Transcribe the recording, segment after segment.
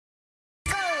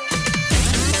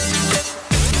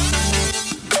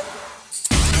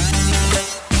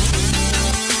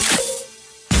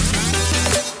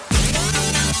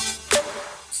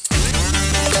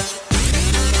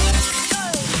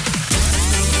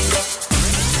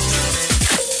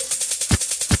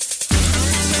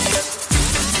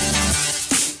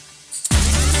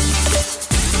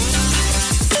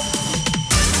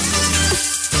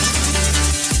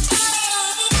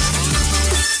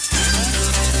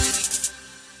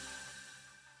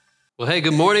Well, hey,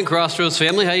 good morning, Crossroads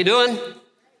family. How you doing?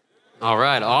 All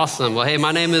right, awesome. Well, hey,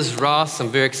 my name is Ross. I'm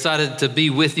very excited to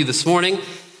be with you this morning,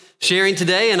 sharing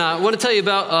today. And I want to tell you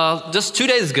about just 2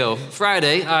 days ago,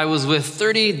 Friday, I was with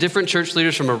 30 different church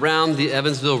leaders from around the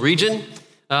Evansville region,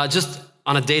 just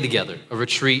on a day together, a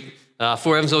retreat.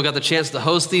 For Evansville, got the chance to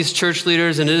host these church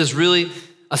leaders, and it is really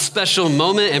a special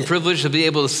moment and privilege to be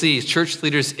able to see church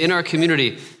leaders in our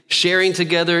community sharing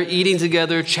together, eating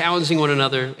together, challenging one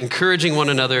another, encouraging one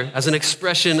another as an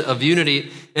expression of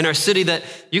unity in our city that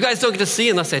you guys don't get to see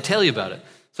unless I tell you about it.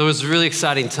 So it was a really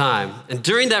exciting time. And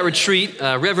during that retreat,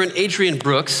 Reverend Adrian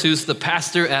Brooks, who's the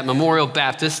pastor at Memorial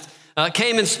Baptist,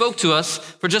 came and spoke to us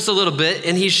for just a little bit,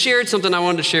 and he shared something I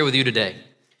wanted to share with you today.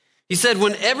 He said,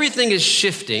 when everything is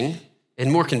shifting and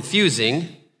more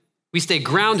confusing, we stay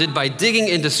grounded by digging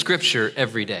into Scripture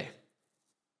every day.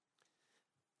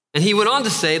 And he went on to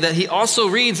say that he also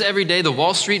reads every day the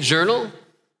Wall Street Journal,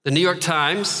 the New York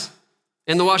Times,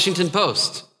 and the Washington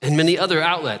Post, and many other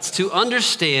outlets to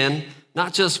understand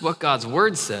not just what God's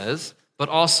Word says, but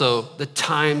also the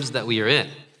times that we are in.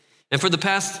 And for the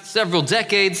past several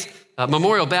decades,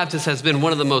 Memorial Baptist has been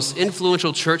one of the most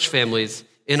influential church families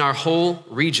in our whole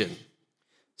region.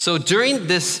 So during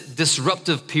this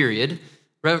disruptive period,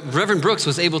 Reverend Brooks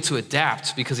was able to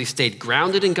adapt because he stayed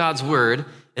grounded in God's Word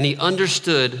and he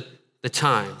understood the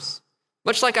times,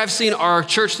 much like I've seen our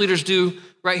church leaders do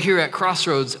right here at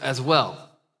Crossroads as well.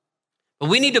 But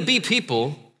we need to be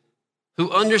people who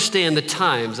understand the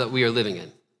times that we are living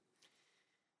in.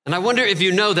 And I wonder if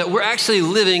you know that we're actually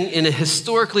living in a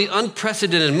historically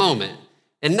unprecedented moment,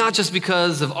 and not just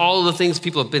because of all of the things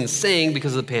people have been saying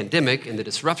because of the pandemic and the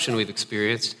disruption we've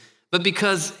experienced, but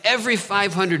because every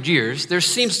 500 years, there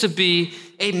seems to be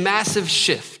a massive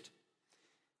shift.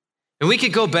 And we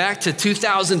could go back to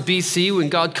 2000 BC when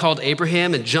God called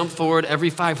Abraham and jump forward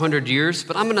every 500 years,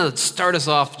 but I'm gonna start us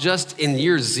off just in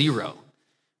year 0,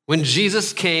 when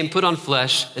Jesus came, put on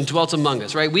flesh, and dwelt among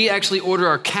us, right? We actually order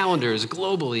our calendars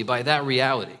globally by that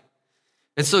reality.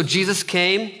 And so Jesus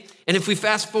came, and if we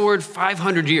fast forward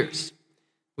 500 years,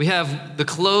 we have the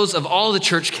close of all the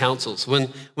church councils,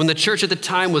 when the church at the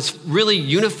time was really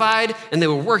unified and they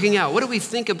were working out, what do we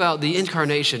think about the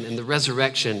incarnation and the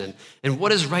resurrection and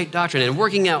what is right doctrine, and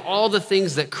working out all the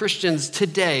things that Christians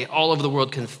today all over the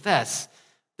world confess,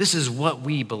 this is what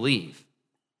we believe.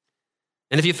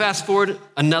 And if you fast forward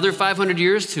another 500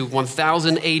 years to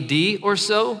 1000 AD or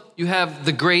so, you have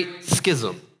the Great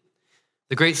Schism.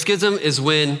 The Great Schism is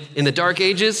when, in the Dark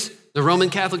Ages, the Roman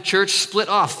Catholic Church split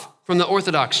off from the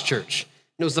Orthodox Church.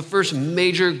 And it was the first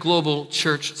major global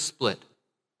church split.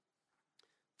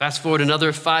 Fast forward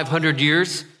another 500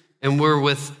 years, and we're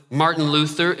with Martin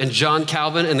Luther and John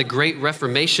Calvin and the Great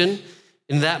Reformation.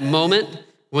 In that moment,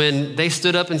 when they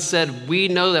stood up and said, we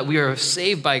know that we are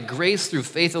saved by grace through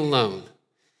faith alone.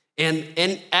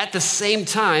 And at the same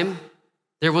time,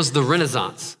 there was the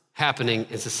Renaissance happening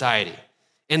in society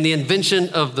and the invention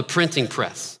of the printing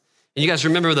press. And you guys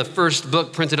remember the first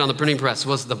book printed on the printing press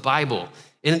was the Bible.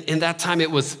 In that time,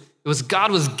 it was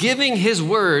God was giving his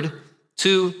word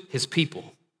to his people.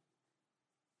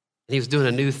 And he was doing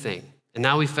a new thing. And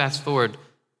now we fast forward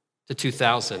to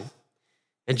 2000.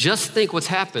 And just think what's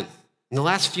happened in the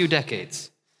last few decades.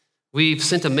 We've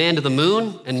sent a man to the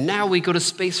moon, and now we go to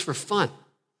space for fun.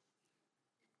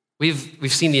 We've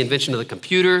seen the invention of the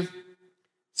computer,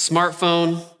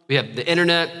 smartphone, we have the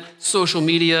internet, social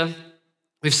media.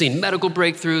 We've seen medical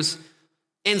breakthroughs.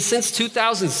 And since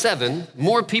 2007,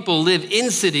 more people live in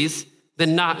cities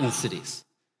than not in cities.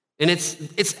 And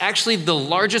it's actually the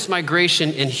largest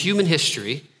migration in human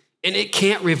history, and it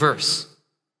can't reverse.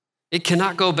 It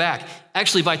cannot go back.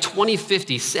 Actually, by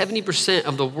 2050, 70%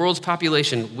 of the world's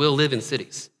population will live in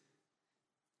cities.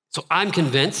 So I'm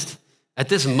convinced at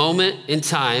this moment in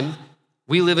time,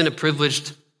 we live in a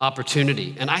privileged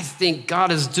opportunity. And I think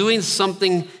God is doing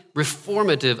something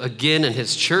reformative again in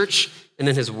his church and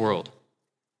in his world.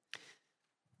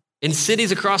 In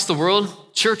cities across the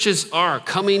world, churches are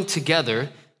coming together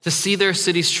to see their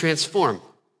cities transform.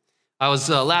 I was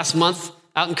last month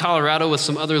out in Colorado with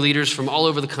some other leaders from all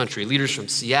over the country, leaders from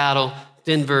Seattle,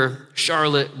 Denver,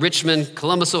 Charlotte, Richmond,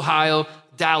 Columbus, Ohio,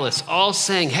 Dallas, all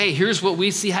saying, hey, here's what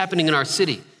we see happening in our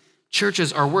city.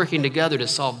 Churches are working together to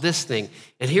solve this thing.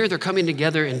 And here they're coming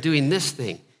together and doing this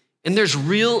thing. And there's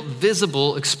real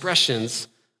visible expressions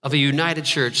of a united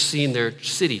church seeing their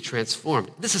city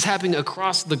transformed. This is happening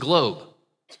across the globe.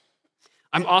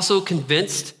 I'm also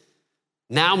convinced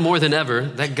now more than ever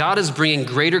that God is bringing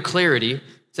greater clarity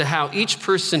to how each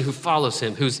person who follows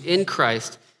him, who's in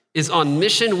Christ, is on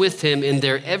mission with him in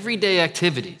their everyday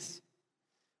activities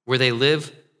where they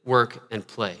live, work, and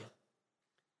play.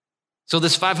 So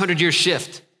this 500-year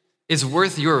shift is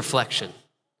worth your reflection.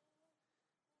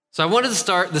 So I wanted to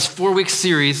start this 4-week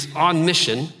series on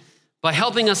mission by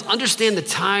helping us understand the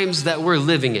times that we're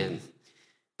living in,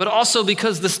 but also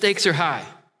because the stakes are high.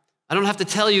 I don't have to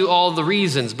tell you all the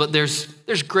reasons, but there's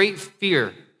great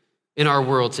fear in our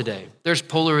world today. There's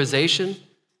polarization,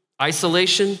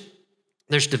 isolation,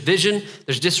 there's division,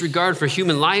 there's disregard for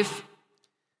human life,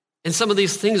 and some of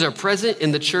these things are present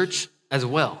in the church as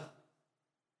well.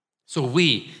 So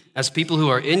we, as people who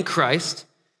are in Christ,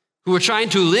 who are trying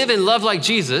to live and love like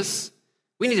Jesus,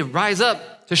 we need to rise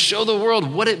up to show the world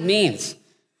what it means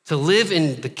to live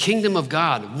in the kingdom of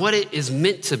God, what it is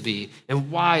meant to be,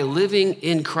 and why living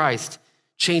in Christ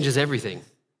changes everything.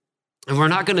 And we're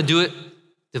not going to do it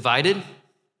divided.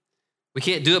 We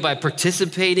can't do it by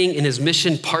participating in his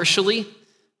mission partially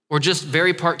or just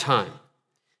very part-time.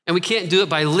 And we can't do it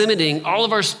by limiting all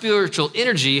of our spiritual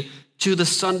energy to the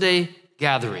Sunday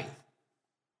gathering.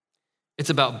 It's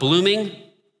about blooming,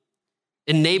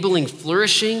 enabling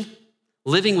flourishing,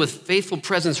 living with faithful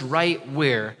presence right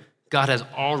where God has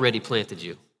already planted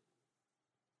you.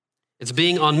 It's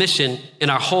being on mission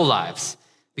in our whole lives,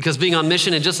 because being on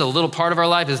mission in just a little part of our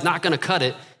life is not going to cut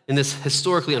it in this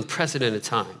historically unprecedented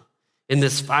time, in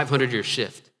this 500-year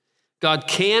shift. God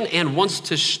can and wants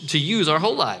to use our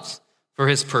whole lives for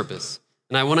his purpose.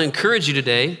 And I want to encourage you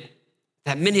today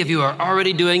that many of you are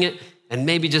already doing it and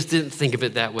maybe just didn't think of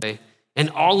it that way. And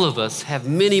all of us have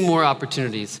many more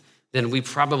opportunities than we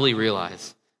probably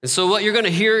realize. And so what you're going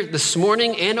to hear this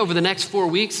morning and over the next 4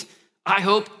 weeks, I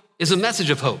hope, is a message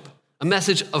of hope, a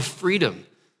message of freedom,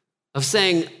 of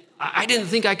saying, I didn't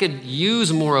think I could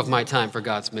use more of my time for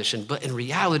God's mission, but in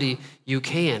reality, you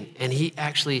can. And he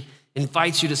actually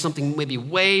invites you to something maybe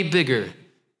way bigger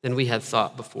than we had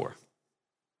thought before.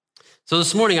 So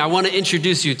this morning, I want to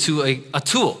introduce you to a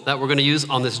tool that we're going to use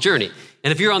on this journey.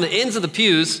 And if you're on the ends of the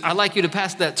pews, I'd like you to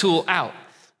pass that tool out.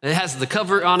 It has the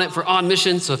cover on it for On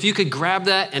Mission, so if you could grab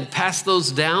that and pass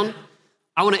those down.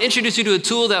 I want to introduce you to a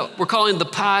tool that we're calling the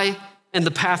Pie and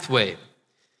the Pathway.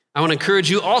 I want to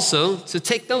encourage you also to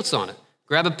take notes on it.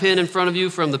 Grab a pen in front of you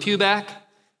from the pew back,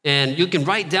 and you can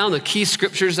write down the key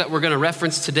scriptures that we're going to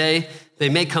reference today. They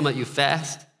may come at you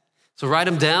fast, so write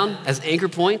them down as anchor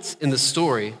points in the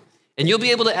story, and you'll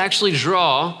be able to actually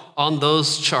draw on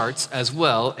those charts as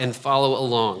well and follow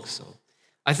along. So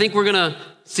I think we're going to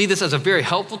see this as a very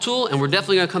helpful tool, and we're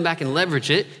definitely going to come back and leverage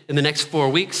it in the next 4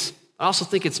 weeks. I also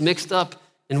think it's mixed up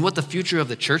in what the future of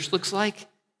the church looks like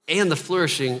and the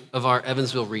flourishing of our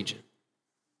Evansville region.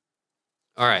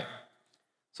 All right,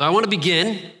 so I want to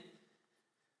begin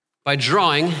by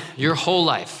drawing your whole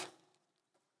life.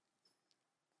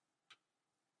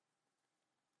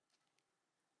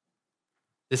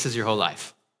 This is your whole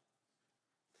life.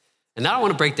 And now I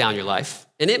want to break down your life.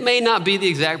 And it may not be the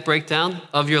exact breakdown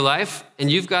of your life,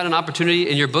 and you've got an opportunity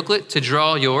in your booklet to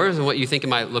draw yours and what you think it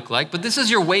might look like, but this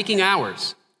is your waking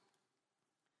hours.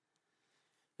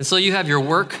 And so you have your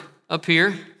work up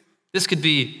here. This could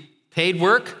be paid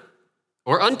work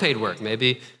or unpaid work.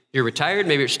 Maybe you're retired,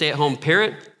 maybe you're a stay-at-home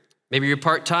parent, maybe you're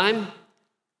part-time.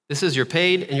 This is your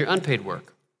paid and your unpaid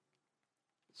work.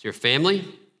 It's your family,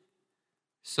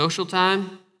 social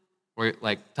time, or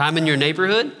like time in your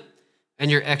neighborhood, and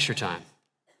your extra time.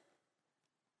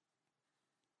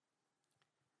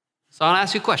 So I'll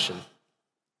ask you a question.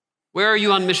 Where are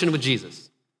you on mission with Jesus?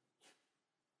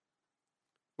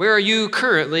 Where are you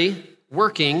currently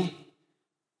working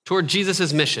toward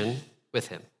Jesus' mission with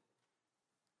him?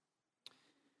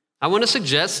 I want to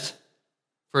suggest,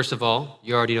 first of all,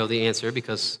 you already know the answer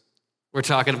because we're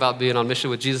talking about being on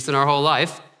mission with Jesus in our whole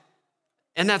life,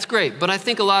 and that's great. But I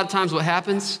think a lot of times what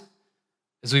happens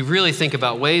is we really think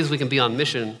about ways we can be on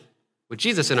mission with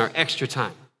Jesus in our extra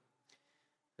time.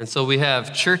 And so we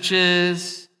have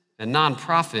churches and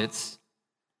nonprofits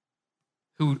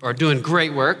who are doing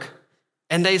great work,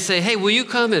 and they say, hey, will you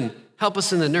come and help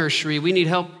us in the nursery? We need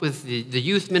help with the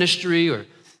youth ministry, or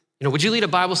would you lead a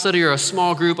Bible study or a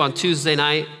small group on Tuesday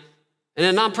night?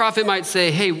 And a nonprofit might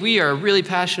say, hey, we are really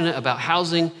passionate about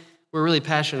housing. We're really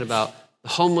passionate about the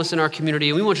homeless in our community,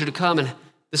 and we want you to come and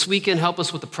this weekend help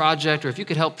us with the project, or if you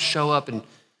could help show up and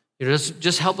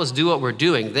just help us do what we're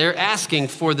doing. They're asking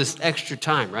for this extra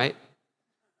time, right?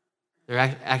 They're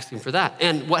asking for that.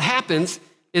 And what happens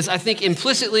is, I think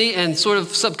implicitly and sort of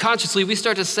subconsciously, we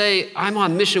start to say, I'm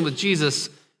on mission with Jesus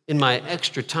in my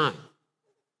extra time.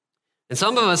 And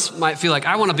some of us might feel like,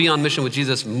 I want to be on mission with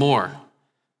Jesus more.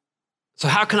 So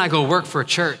how can I go work for a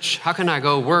church? How can I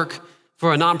go work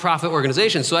for a nonprofit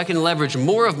organization so I can leverage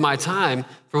more of my time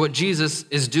for what Jesus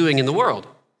is doing in the world?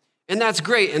 And that's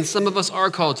great, and some of us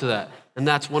are called to that, and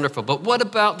that's wonderful. But what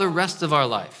about the rest of our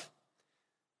life?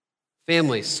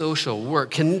 family, social,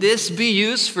 work. Can this be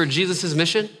used for Jesus'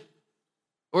 mission?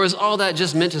 Or is all that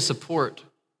just meant to support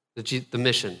the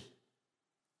mission?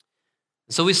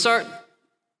 So we start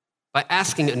by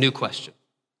asking a new question.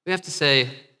 We have to say,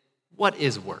 what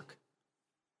is work?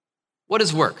 What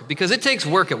is work? Because it takes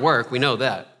work at work, we know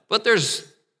that. But there's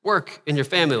work in your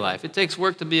family life. It takes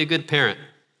work to be a good parent,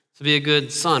 to be a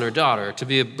good son or daughter, to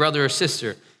be a brother or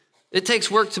sister. It takes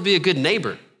work to be a good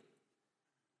neighbor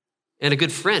and a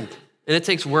good friend. And it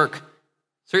takes work,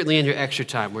 certainly in your extra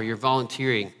time, where you're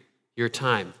volunteering your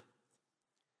time.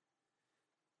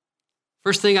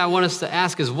 First thing I want us to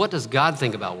ask is, what does God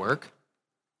think about work?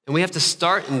 And we have to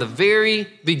start in the very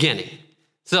beginning.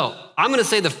 So I'm going to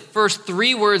say the first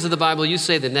 3 words of the Bible. You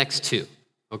say the next 2,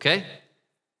 okay?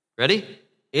 Ready?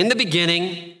 In the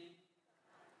beginning,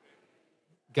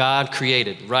 God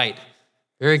created. Right.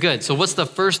 Very good. So what's the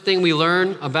first thing we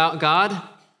learn about God?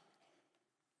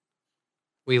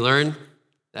 We learn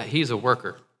that he's a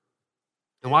worker.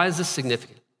 And why is this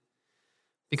significant?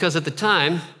 Because at the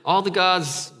time, all the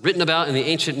gods written about in the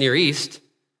ancient Near East,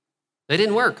 they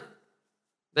didn't work.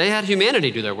 They had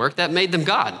humanity do their work. That made them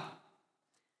God.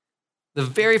 The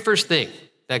very first thing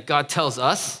that God tells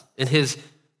us in his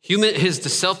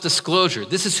self-disclosure,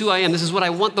 this is who I am, this is what I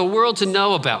want the world to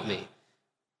know about me.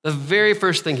 The very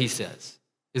first thing he says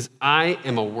is, I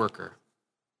am a worker.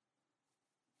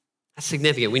 That's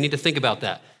significant. We need to think about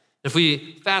that. If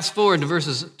we fast forward to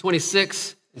verses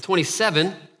 26 and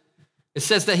 27, it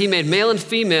says that he made male and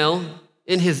female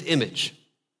in his image.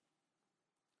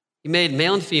 He made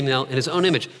male and female in his own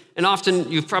image. And often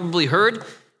you've probably heard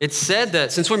it's said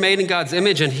that since we're made in God's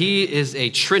image and he is a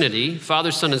Trinity,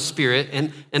 Father, Son, and Spirit,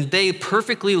 and they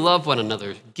perfectly love one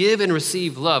another, give and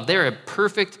receive love, they're a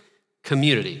perfect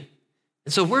community.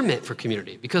 And so we're meant for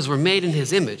community because we're made in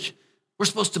his image. We're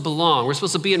supposed to belong. We're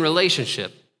supposed to be in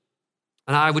relationship.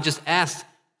 And I would just ask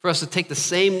for us to take the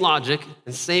same logic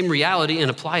and same reality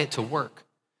and apply it to work.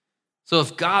 So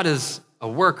if God is a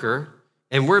worker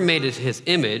and we're made in his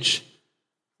image,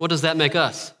 what does that make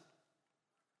us?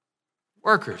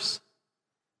 Workers.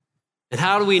 And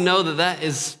how do we know that that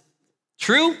is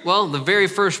true? Well, the very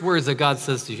first words that God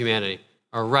says to humanity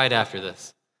are right after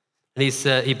this. And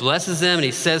he blesses them and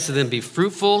he says to them, be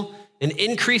fruitful and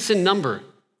increase in number,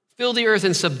 fill the earth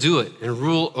and subdue it and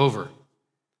rule over.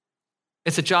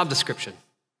 It's a job description.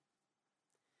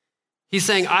 He's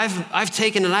saying, I've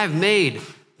taken and I've made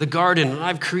the garden and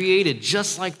I've created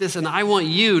just like this, and I want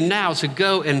you now to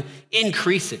go and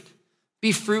increase it.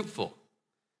 Be fruitful.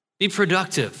 Be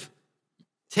productive.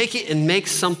 Take it and make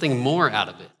something more out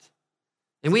of it.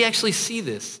 And we actually see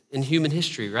this in human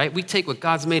history, right? We take what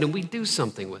God's made and we do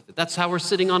something with it. That's how we're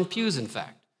sitting on pews, in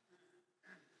fact.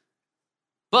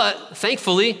 But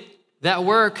thankfully, that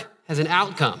work has an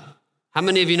outcome. How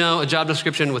many of you know a job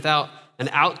description without an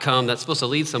outcome that's supposed to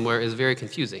lead somewhere is very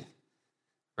confusing,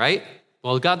 right?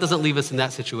 Well, God doesn't leave us in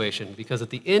that situation, because at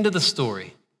the end of the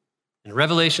story, in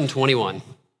Revelation 21,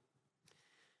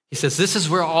 he says, this is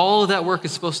where all of that work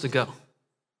is supposed to go.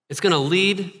 It's going to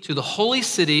lead to the holy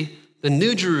city, the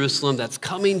new Jerusalem that's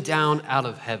coming down out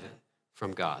of heaven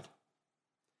from God.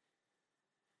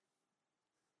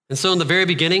 And so in the very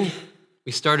beginning,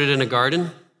 we started in a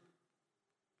garden,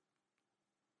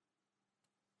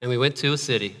 and we went to a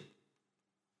city.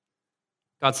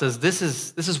 God says, this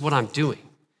is what I'm doing.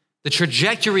 The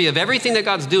trajectory of everything that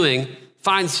God's doing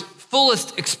finds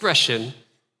fullest expression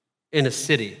in a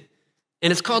city. And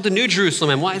it's called the New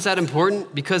Jerusalem. And why is that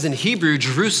important? Because in Hebrew,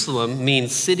 Jerusalem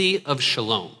means city of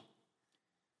shalom.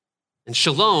 And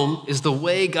shalom is the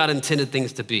way God intended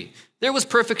things to be. There was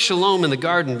perfect shalom in the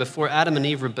garden before Adam and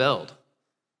Eve rebelled.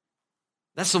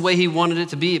 That's the way he wanted it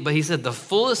to be. But he said the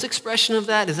fullest expression of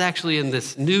that is actually in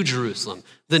this New Jerusalem,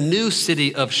 the new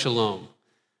city of shalom,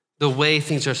 the way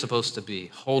things are supposed to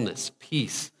be: wholeness,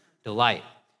 peace, delight.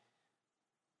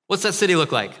 What's that city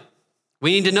look like?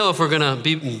 We need to know if we're going to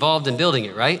be involved in building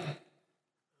it, right?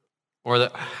 Or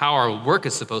how our work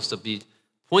is supposed to be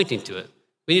pointing to it.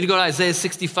 We need to go to Isaiah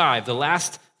 65, the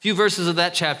last few verses of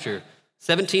that chapter,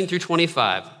 17 through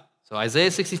 25. So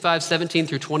Isaiah 65, 17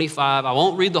 through 25. I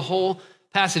won't read the whole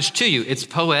passage to you. It's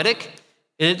poetic,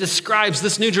 and it describes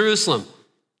this New Jerusalem.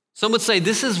 Some would say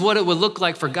this is what it would look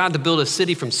like for God to build a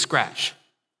city from scratch.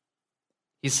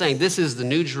 He's saying this is the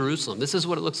New Jerusalem. This is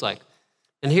what it looks like.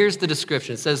 And here's the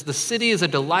description. It says, the city is a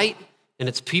delight and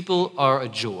its people are a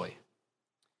joy.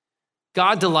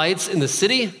 God delights in the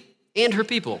city and her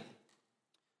people.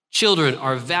 Children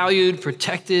are valued,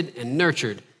 protected, and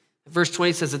nurtured. Verse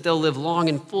 20 says that they'll live long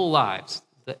and full lives.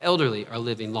 The elderly are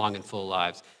living long and full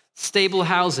lives. Stable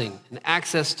housing and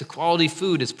access to quality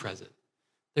food is present.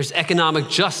 There's economic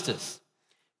justice.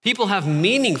 People have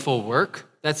meaningful work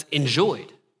that's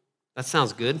enjoyed. That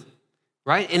sounds good,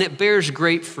 right? And it bears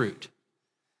great fruit.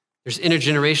 There's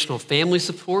intergenerational family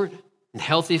support and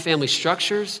healthy family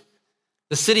structures.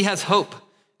 The city has hope.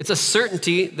 It's a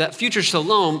certainty that future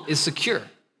shalom is secure.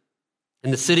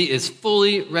 And the city is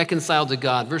fully reconciled to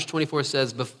God. Verse 24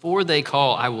 says, before they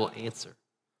call, I will answer.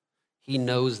 He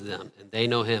knows them and they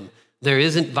know him. There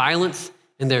isn't violence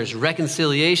and there's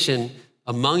reconciliation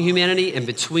among humanity and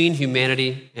between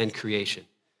humanity and creation.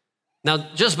 Now,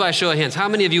 just by a show of hands, how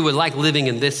many of you would like living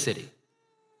in this city?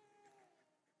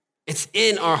 It's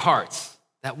in our hearts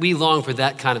that we long for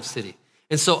that kind of city.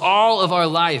 And so all of our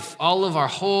life, all of our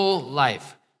whole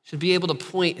life should be able to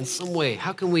point in some way.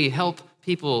 How can we help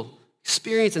people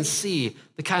experience and see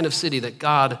the kind of city that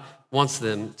God wants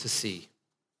them to see?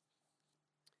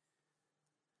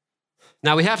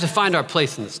 Now, we have to find our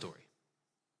place in the story.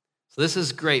 So this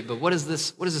is great, but what does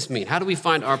this mean? How do we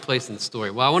find our place in the story?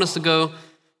 Well, I want us to go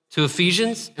to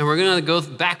Ephesians, and we're going to go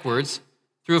backwards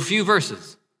through a few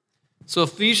verses. So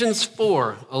Ephesians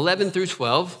 4, 11 through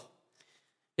 12,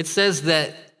 it says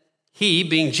that he,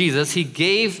 being Jesus, he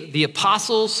gave the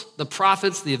apostles, the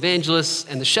prophets, the evangelists,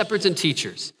 and the shepherds and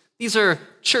teachers. These are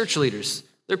church leaders.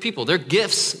 They're people. They're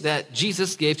gifts that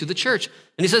Jesus gave to the church.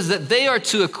 And he says that they are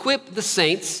to equip the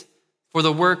saints for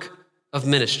the work of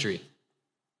ministry.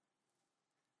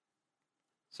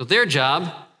 So their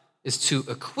job is to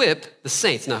equip the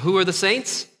saints. Now, who are the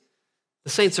saints? The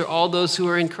saints are all those who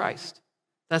are in Christ.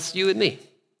 That's you and me.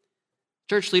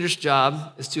 Church leaders'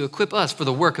 job is to equip us for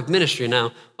the work of ministry.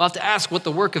 Now, I'll have to ask what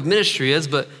the work of ministry is,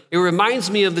 but it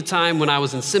reminds me of the time when I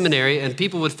was in seminary and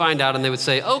people would find out and they would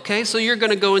say, okay, so you're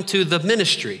going to go into the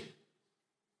ministry.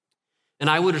 And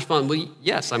I would respond, well,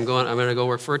 yes, I'm going to go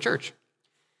work for a church.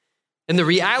 And the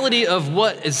reality of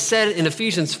what is said in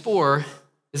Ephesians 4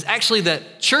 is actually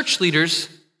that church leaders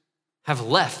have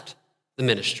left the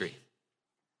ministry.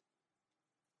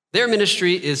 Their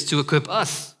ministry is to equip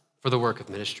us for the work of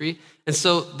ministry. And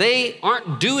so they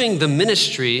aren't doing the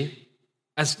ministry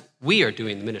as we are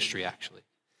doing the ministry, actually.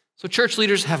 So church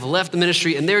leaders have left the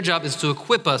ministry, and their job is to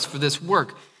equip us for this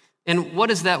work. And what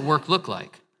does that work look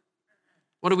like?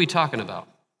 What are we talking about?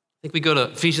 I think we go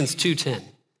to Ephesians 2:10.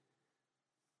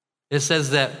 It says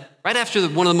that right after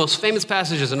one of the most famous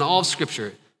passages in all of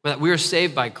Scripture, that we are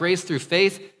saved by grace through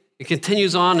faith, it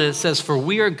continues on and it says, for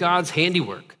we are God's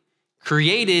handiwork,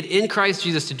 created in Christ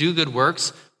Jesus to do good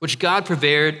works, which God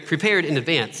prepared in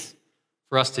advance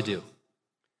for us to do.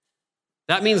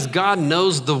 That means God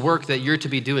knows the work that you're to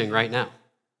be doing right now.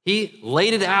 He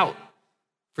laid it out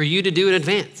for you to do in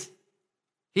advance.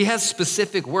 He has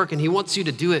specific work and he wants you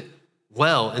to do it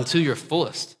well and to your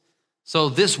fullest. So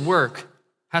this work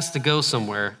has to go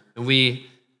somewhere. And we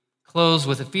close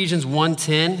with Ephesians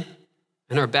 1:10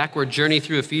 and our backward journey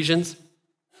through Ephesians.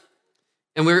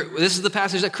 And this is the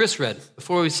passage that Chris read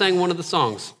before we sang one of the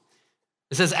songs.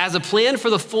 It says, as a plan for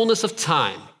the fullness of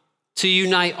time, to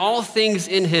unite all things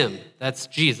in him, that's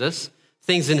Jesus,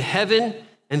 things in heaven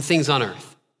and things on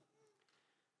earth.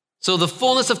 So the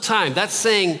fullness of time, that's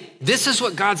saying this is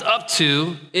what God's up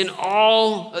to in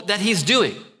all that he's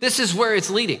doing. This is where it's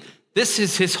leading. This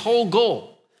is his whole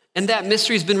goal. And that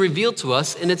mystery has been revealed to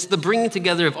us, and it's the bringing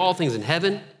together of all things in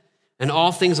heaven and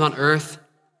all things on earth,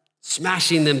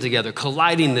 smashing them together,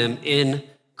 colliding them in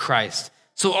Christ.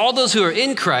 So all those who are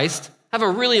in Christ have a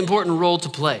really important role to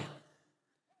play,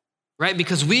 right?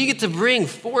 Because we get to bring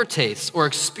foretastes or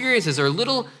experiences or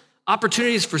little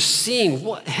opportunities for seeing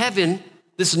what heaven,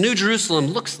 this new Jerusalem,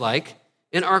 looks like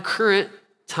in our current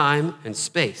time and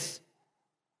space.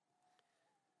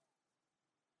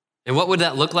 And what would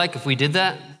that look like if we did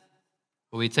that?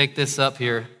 Well, we take this up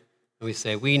here and we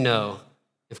say, we know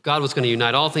if God was going to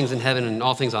unite all things in heaven and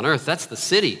all things on earth, that's the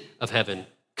city of heaven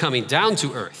coming down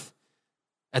to earth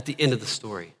at the end of the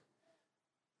story.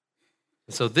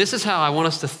 And so this is how I want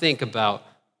us to think about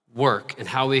work and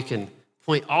how we can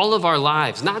point all of our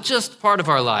lives, not just part of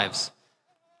our lives,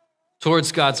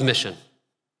 towards God's mission.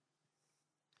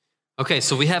 Okay,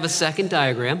 so we have a second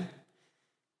diagram.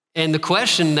 And the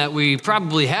question that we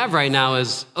probably have right now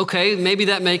is, okay, maybe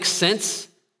that makes sense,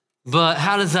 but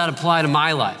how does that apply to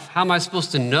my life? How am I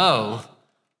supposed to know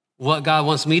what God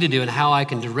wants me to do and how I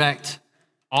can direct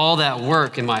all that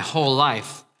work in my whole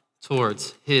life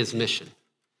towards his mission?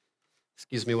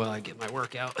 Excuse me while I get my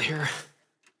workout here.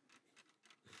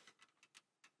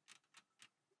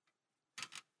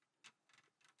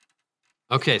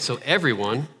 Okay, so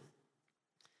everyone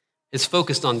is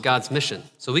focused on God's mission.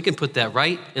 So we can put that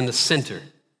right in the center,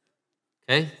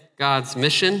 okay? God's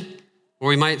mission, or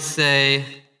we might say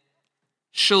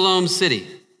Shalom City,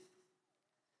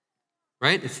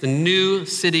 right? It's the new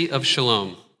city of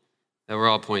Shalom. that we're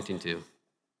all pointing to.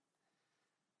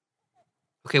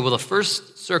 Okay, well, the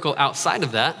first circle outside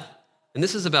of that, and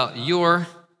this is about your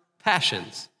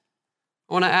passions.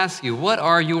 I want to ask you, what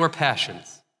are your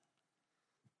passions?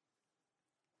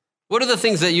 What are the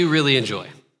things that you really enjoy?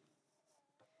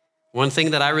 One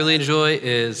thing that I really enjoy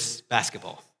is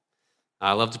basketball.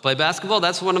 I love to play basketball.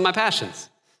 That's one of my passions.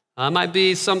 It might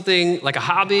be something like a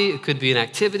hobby. It could be an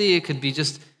activity. It could be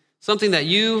just something that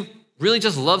you really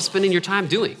just love spending your time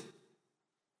doing.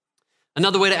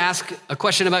 Another way to ask a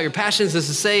question about your passions is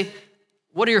to say,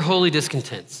 what are your holy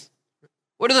discontents?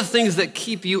 What are the things that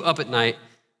keep you up at night,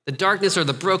 the darkness or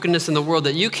the brokenness in the world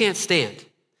that you can't stand,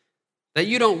 that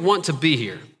you don't want to be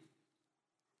here,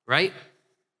 right?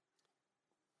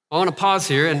 I want to pause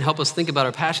here and help us think about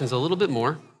our passions a little bit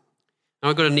more. I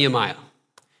want to go to Nehemiah.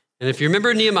 And if you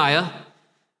remember Nehemiah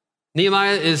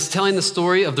is telling the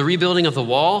story of the rebuilding of the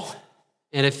wall.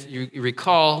 And if you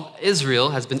recall,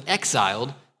 Israel has been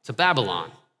exiled to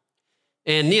Babylon.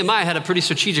 And Nehemiah had a pretty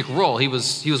strategic role. He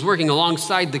was working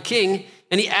alongside the king,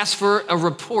 and he asked for a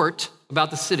report about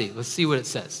the city. Let's see what it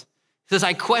says. It says,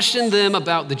 I questioned them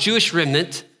about the Jewish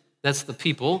remnant, that's the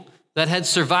people, that had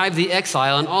survived the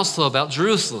exile, and also about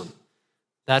Jerusalem,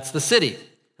 that's the city.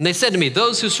 And they said to me,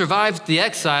 those who survived the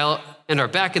exile and are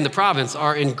back in the province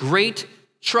are in great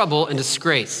trouble and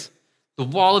disgrace. The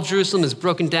wall of Jerusalem is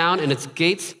broken down, and its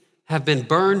gates have been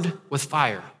burned with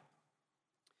fire.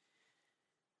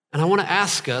 And I want to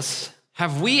ask us,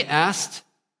 have we asked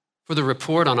for the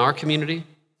report on our community?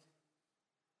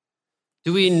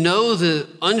 Do we know the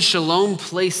unshalom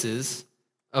places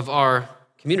of our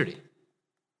community?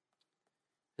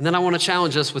 And then I want to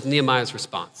challenge us with Nehemiah's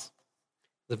response.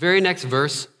 The very next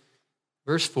verse,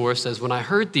 verse 4 says, when I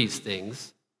heard these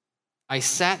things, I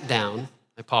sat down,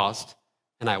 I paused,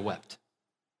 and I wept.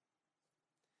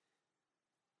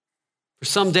 For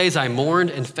some days I mourned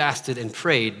and fasted and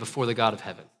prayed before the God of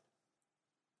heaven.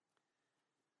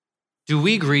 Do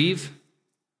we grieve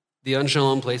the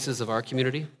unshalom places of our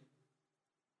community?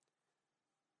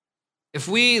 If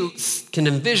we can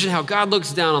envision how God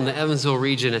looks down on the Evansville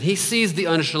region and he sees the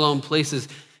unshalom places,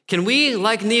 can we,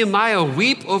 like Nehemiah,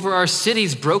 weep over our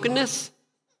city's brokenness?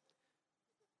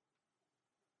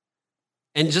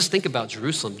 And just think about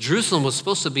Jerusalem. Jerusalem was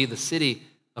supposed to be the city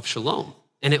of shalom,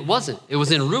 and it wasn't. It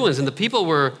was in ruins, and the people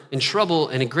were in trouble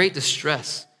and in great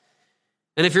distress.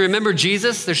 And if you remember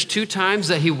Jesus, there's 2 times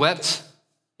that he wept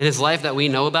in his life that we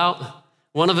know about.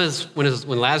 One of his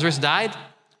when Lazarus died,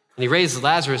 and he raised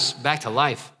Lazarus back to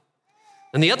life.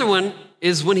 And the other one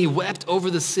is when he wept over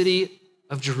the city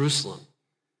of Jerusalem.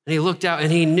 And he looked out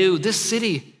and he knew this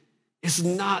city is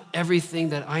not everything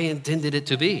that I intended it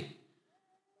to be.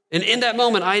 And in that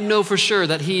moment, I know for sure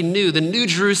that he knew the new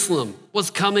Jerusalem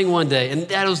was coming one day, and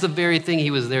that was the very thing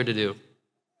he was there to do.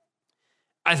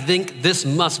 I think this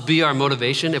must be our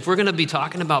motivation. If we're going to be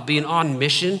talking about being on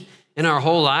mission in our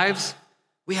whole lives,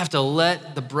 we have to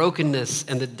let the brokenness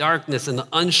and the darkness and the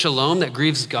unshalom that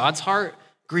grieves God's heart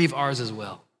grieve ours as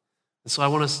well. And so I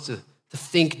want us to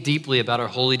think deeply about our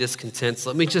holy discontents.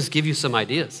 Let me just give you some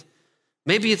ideas.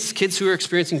 Maybe it's kids who are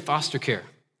experiencing foster care.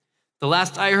 The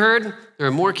last I heard, there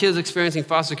are more kids experiencing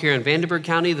foster care in Vanderburgh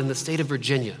County than the state of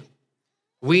Virginia.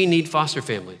 We need foster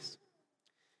families.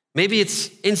 Maybe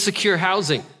it's insecure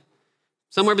housing.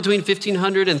 Somewhere between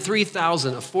 1,500 and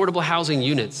 3,000 affordable housing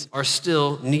units are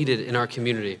still needed in our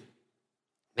community.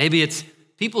 Maybe it's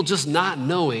people just not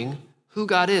knowing who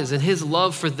God is and his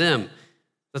love for them.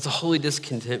 That's a holy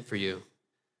discontent for you.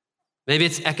 Maybe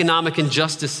it's economic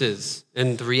injustices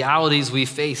and the realities we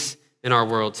face in our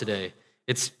world today.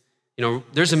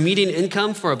 There's a median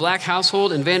income for a black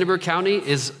household in Vanderburgh County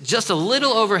is just a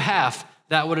little over half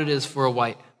that what it is for a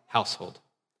white household.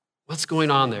 What's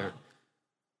going on there?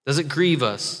 Does it grieve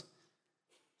us?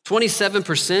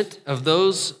 27% of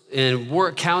those in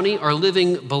Warwick County are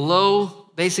living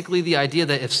below basically the idea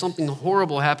that if something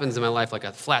horrible happens in my life, like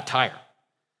a flat tire,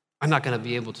 I'm not going to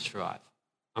be able to survive.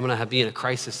 I'm going to be in a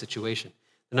crisis situation.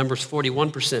 The number's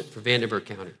 41% for Vanderburgh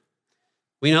County.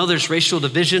 We know there's racial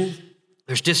division.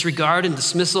 There's disregard and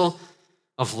dismissal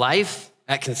of life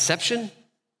at conception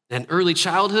and early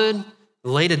childhood,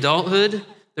 late adulthood.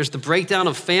 There's the breakdown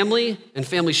of family and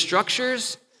family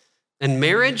structures and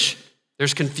marriage.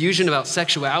 There's confusion about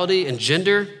sexuality and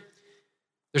gender.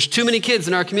 There's too many kids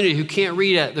in our community who can't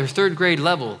read at their 3rd grade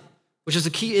level, which is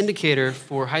a key indicator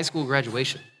for high school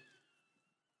graduation.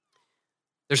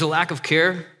 There's a lack of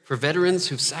care for veterans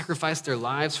who've sacrificed their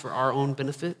lives for our own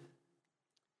benefit.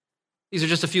 These are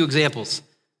just a few examples.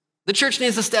 The church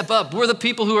needs to step up. We're the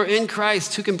people who are in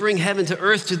Christ who can bring heaven to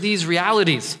earth to these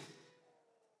realities.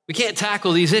 We can't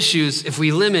tackle these issues if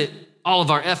we limit all of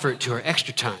our effort to our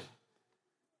extra time.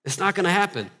 It's not going to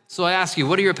happen. So I ask you,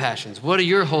 what are your passions? What are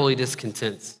your holy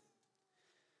discontents?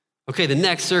 Okay, the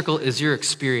next circle is your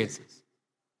experiences.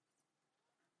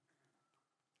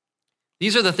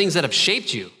 These are the things that have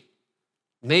shaped you,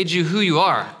 made you who you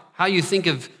are, how you think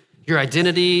of your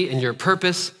identity and your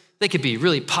purpose. They could be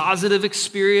really positive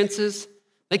experiences.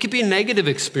 They could be negative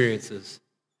experiences.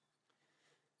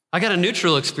 I got a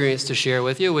neutral experience to share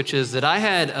with you, which is that I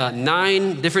had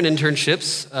 9 different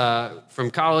internships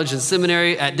from college and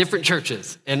seminary at different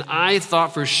churches. And I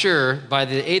thought for sure by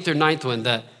the 8th or 9th one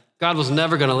that God was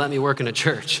never going to let me work in a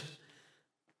church.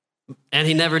 And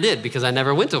he never did, because I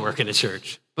never went to work in a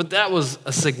church. But that was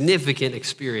a significant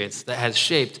experience that has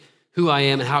shaped who I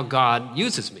am and how God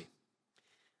uses me.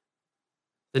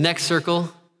 The next circle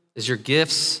is your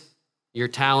gifts, your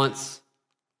talents,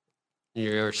 and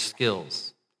your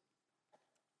skills.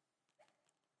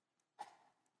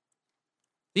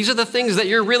 These are the things that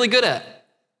you're really good at.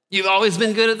 You've always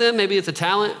been good at them. Maybe it's a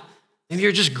talent. Maybe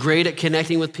you're just great at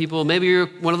connecting with people. Maybe you're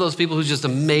one of those people who's just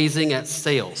amazing at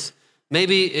sales.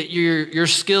 Maybe your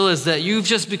skill is that you've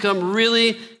just become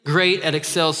really great at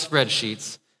Excel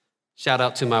spreadsheets. Shout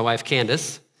out to my wife,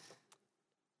 Candace.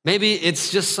 Maybe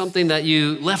it's just something that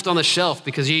you left on the shelf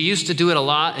because you used to do it a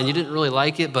lot and you didn't really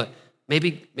like it, but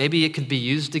maybe it could be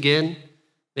used again.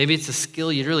 Maybe it's a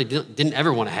skill you really didn't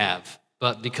ever want to have,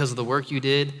 but because of the work you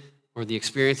did or the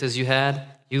experiences you had,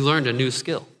 you learned a new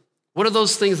skill. What are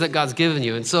those things that God's given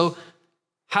you? And so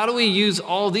how do we use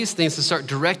all these things to start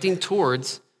directing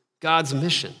towards God's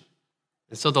mission?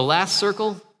 And so the last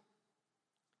circle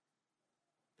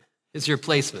is your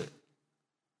placement.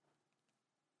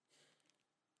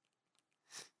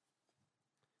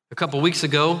 A couple weeks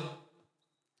ago,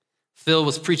 Phil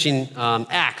was preaching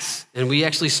Acts, and we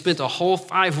actually spent a whole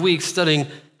 5 weeks studying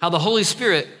how the Holy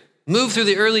Spirit moved through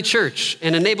the early church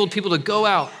and enabled people to go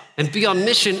out and be on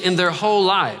mission in their whole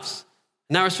lives.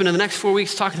 Now we're spending the next 4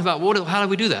 weeks talking about how do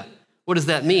we do that? What does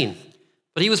that mean?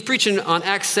 But he was preaching on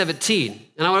Acts 17,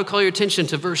 and I want to call your attention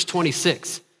to verse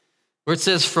 26, where it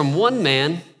says, "From one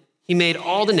man he made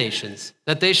all the nations,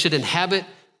 that they should inhabit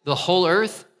the whole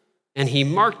earth, and he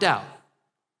marked out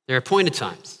their appointed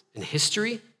times in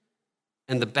history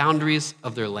and the boundaries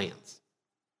of their lands."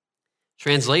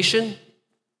 Translation: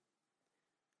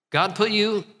 God put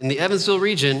you in the Evansville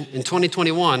region in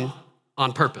 2021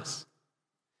 on purpose.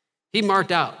 He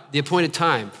marked out the appointed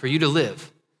time for you to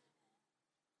live.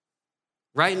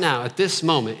 Right now, at this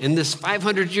moment, in this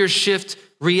 500-year shift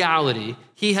reality,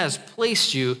 he has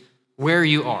placed you where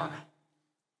you are.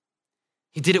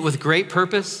 He did it with great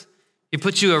purpose. He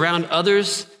put you around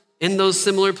others in those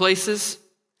similar places.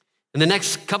 In the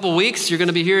next couple weeks, you're going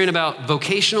to be hearing about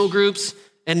vocational groups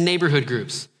and neighborhood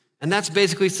groups. And that's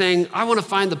basically saying, I want to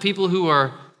find the people who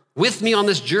are with me on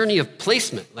this journey of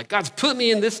placement. Like, God's put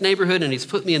me in this neighborhood and he's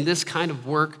put me in this kind of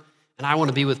work, and I want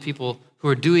to be with people who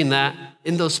are doing that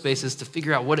in those spaces to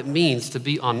figure out what it means to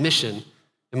be on mission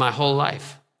in my whole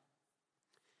life.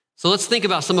 So let's think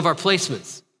about some of our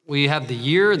placements. We have the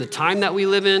year and the time that we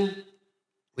live in.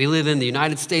 We live in the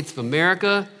United States of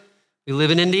America. We live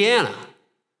in Indiana.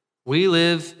 We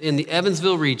live in the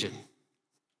Evansville region.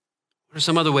 What are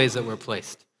some other ways that we're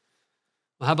placed?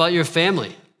 Well, how about your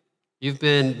family? You've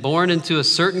been born into a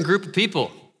certain group of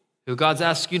people who God's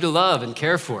asked you to love and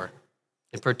care for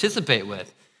and participate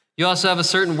with. You also have a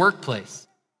certain workplace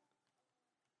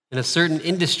in a certain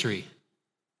industry.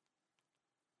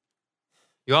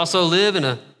 You also live in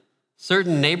a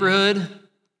certain neighborhood,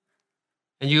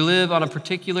 and you live on a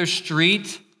particular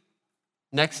street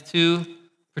next to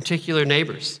particular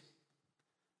neighbors.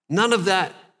 None of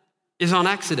that is on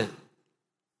accident.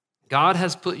 God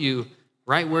has put you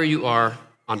right where you are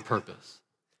on purpose.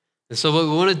 And so what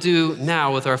we want to do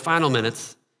now with our final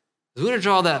minutes is we want to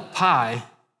draw that pie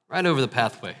right over the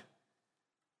pathway.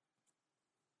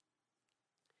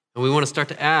 And we want to start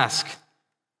to ask,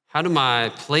 how do my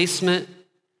placement,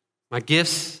 my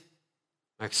gifts,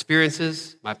 my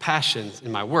experiences, my passions,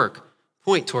 and my work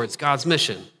point towards God's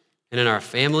mission and in our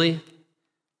family,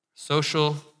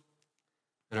 social,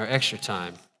 and our extra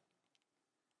time?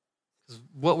 Because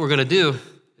what we're going to do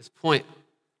is point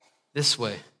this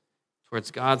way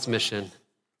towards God's mission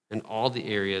in all the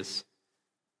areas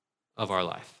of our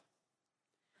life.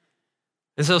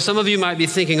 And so some of you might be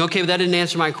thinking, okay, but that didn't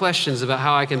answer my questions about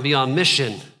how I can be on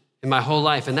mission in my whole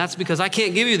life. And that's because I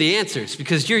can't give you the answers,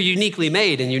 because you're uniquely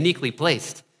made and uniquely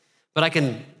placed. But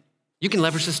you can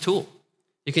leverage this tool.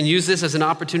 You can use this as an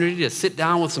opportunity to sit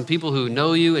down with some people who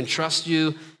know you and trust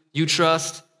you, you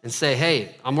trust, and say,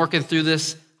 hey, I'm working through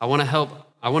this. I want to help.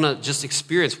 I want to just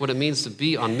experience what it means to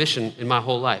be on mission in my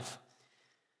whole life.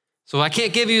 So I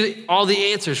can't give you all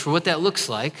the answers for what that looks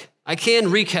like. I can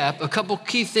recap a couple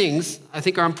key things I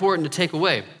think are important to take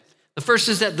away. The first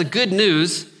is that the good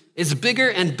news is bigger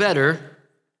and better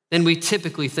than we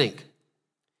typically think.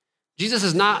 Jesus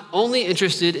is not only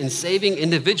interested in saving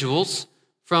individuals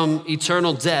from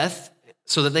eternal death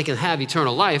so that they can have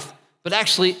eternal life, but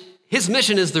actually his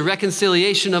mission is the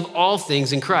reconciliation of all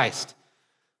things in Christ.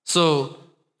 So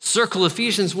circle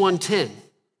Ephesians 1:10.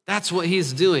 That's what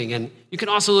he's doing. And you can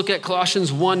also look at Colossians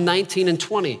 1:19 and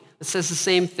 20. It says the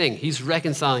same thing. He's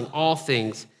reconciling all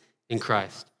things in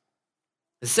Christ.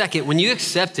 The second, when you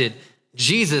accepted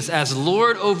Jesus as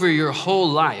Lord over your whole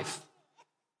life,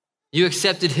 you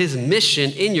accepted his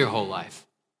mission in your whole life.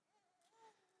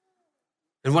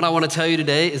 And what I want to tell you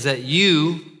today is that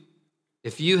you,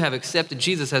 if you have accepted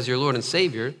Jesus as your Lord and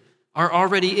Savior, are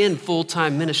already in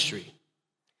full-time ministry.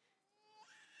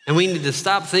 And we need to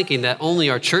stop thinking that only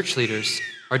our church leaders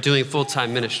are doing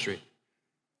full-time ministry.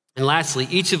 And lastly,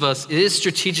 each of us is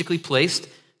strategically placed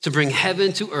to bring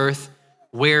heaven to earth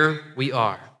where we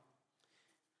are.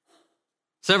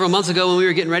 Several months ago when we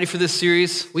were getting ready for this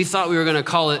series, we thought we were going to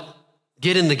call it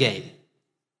Get in the Game.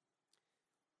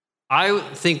 I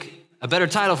think a better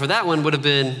title for that one would have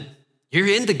been You're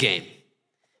in the Game.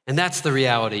 And that's the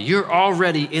reality. You're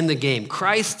already in the game.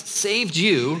 Christ saved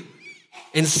you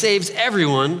and saves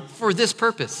everyone for this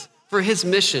purpose, for his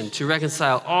mission to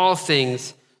reconcile all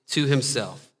things to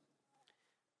himself.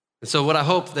 And so what I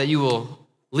hope that you will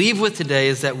leave with today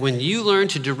is that when you learn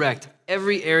to direct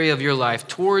every area of your life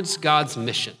towards God's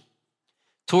mission,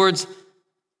 towards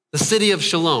the city of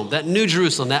Shalom, that New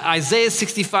Jerusalem, that Isaiah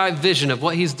 65 vision of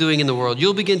what he's doing in the world,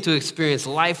 you'll begin to experience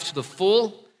life to the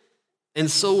full, and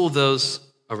so will those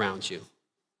around you.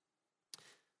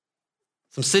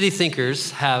 Some city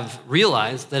thinkers have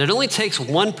realized that it only takes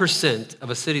 1% of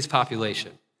a city's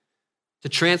population to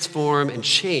transform and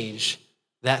change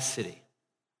that city.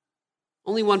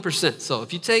 Only 1%. So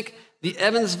if you take the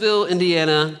Evansville,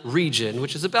 Indiana region,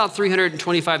 which is about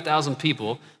 325,000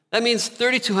 people, that means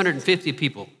 3,250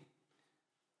 people.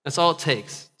 That's all it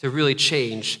takes to really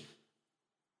change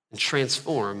and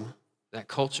transform that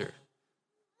culture.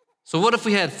 So what if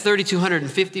we had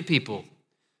 3,250 people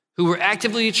who were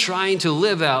actively trying to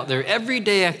live out their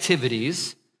everyday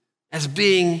activities as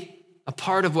being a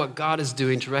part of what God is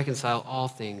doing to reconcile all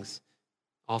things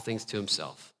to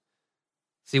himself?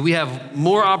 See, we have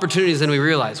more opportunities than we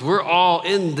realize. We're all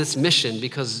in this mission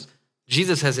because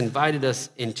Jesus has invited us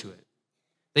into it.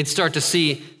 They'd start to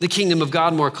see the kingdom of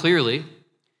God more clearly.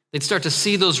 They'd start to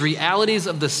see those realities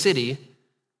of the city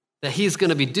that he's going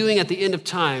to be doing at the end of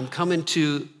time come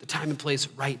into the time and place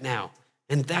right now.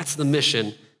 And that's the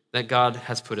mission that God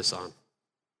has put us on.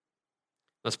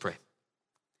 Let's pray.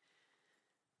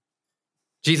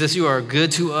 Jesus, you are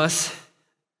good to us,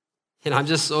 and I'm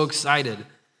just so excited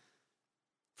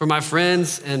for my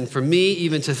friends and for me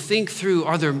even to think through,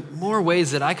 are there more ways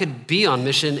that I could be on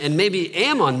mission and maybe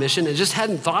am on mission and just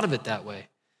hadn't thought of it that way?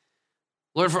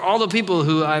 Lord, for all the people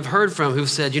who I've heard from who've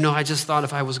said, I just thought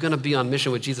if I was going to be on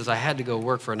mission with Jesus, I had to go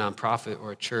work for a nonprofit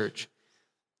or a church.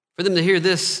 For them to hear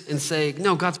this and say,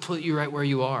 no, God's put you right where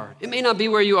you are. It may not be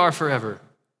where you are forever,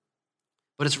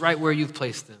 but it's right where you've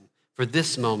placed them for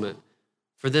this moment,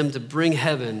 for them to bring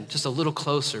heaven just a little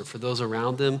closer for those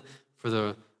around them, for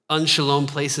the unshalom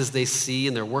places they see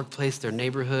in their workplace, their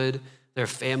neighborhood, their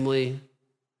family,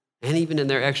 and even in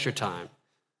their extra time.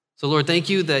 So Lord, thank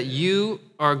you that you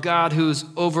are God who's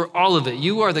over all of it.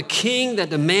 You are the King that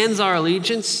demands our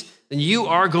allegiance, and you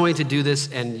are going to do this,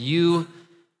 and you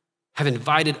have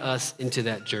invited us into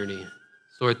that journey.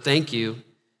 So Lord, thank you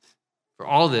for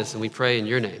all this, and we pray in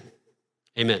your name.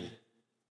 Amen.